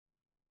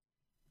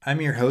I'm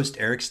your host,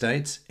 Eric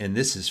Stites, and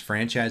this is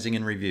Franchising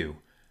in Review,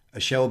 a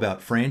show about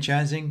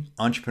franchising,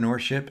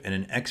 entrepreneurship, and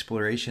an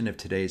exploration of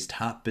today's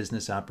top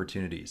business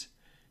opportunities.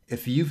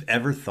 If you've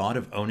ever thought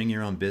of owning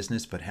your own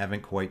business but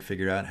haven't quite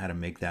figured out how to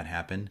make that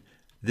happen,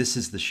 this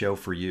is the show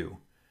for you.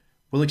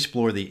 We'll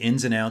explore the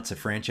ins and outs of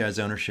franchise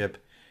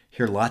ownership,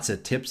 hear lots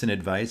of tips and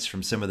advice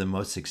from some of the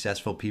most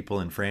successful people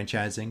in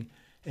franchising,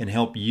 and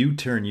help you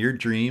turn your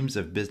dreams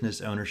of business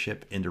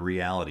ownership into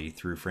reality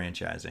through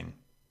franchising.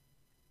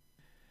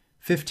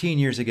 15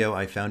 years ago,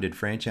 I founded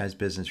Franchise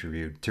Business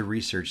Review to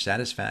research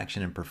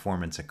satisfaction and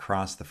performance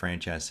across the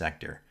franchise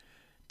sector.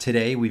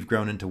 Today, we've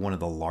grown into one of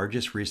the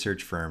largest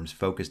research firms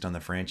focused on the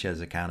franchise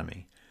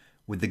economy,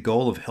 with the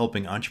goal of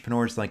helping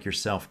entrepreneurs like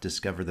yourself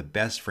discover the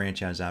best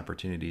franchise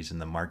opportunities in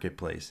the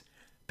marketplace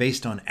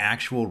based on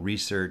actual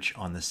research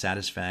on the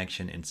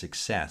satisfaction and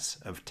success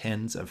of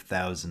tens of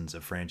thousands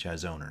of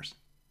franchise owners.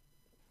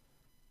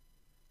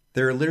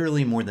 There are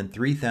literally more than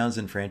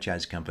 3,000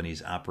 franchise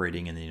companies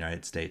operating in the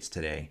United States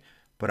today,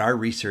 but our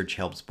research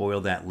helps boil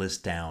that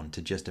list down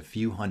to just a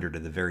few hundred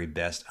of the very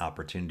best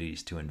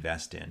opportunities to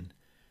invest in.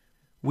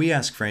 We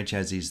ask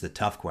franchisees the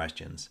tough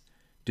questions.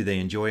 Do they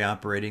enjoy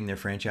operating their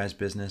franchise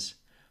business?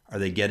 Are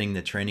they getting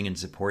the training and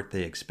support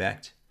they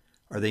expect?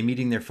 Are they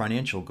meeting their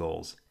financial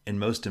goals?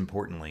 And most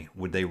importantly,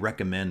 would they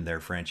recommend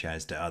their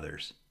franchise to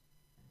others?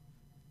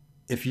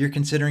 If you're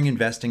considering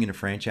investing in a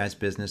franchise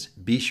business,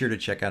 be sure to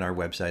check out our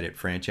website at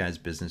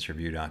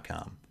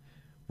franchisebusinessreview.com.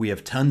 We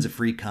have tons of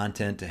free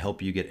content to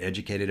help you get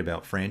educated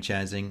about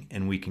franchising,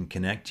 and we can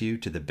connect you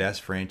to the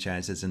best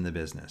franchises in the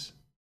business.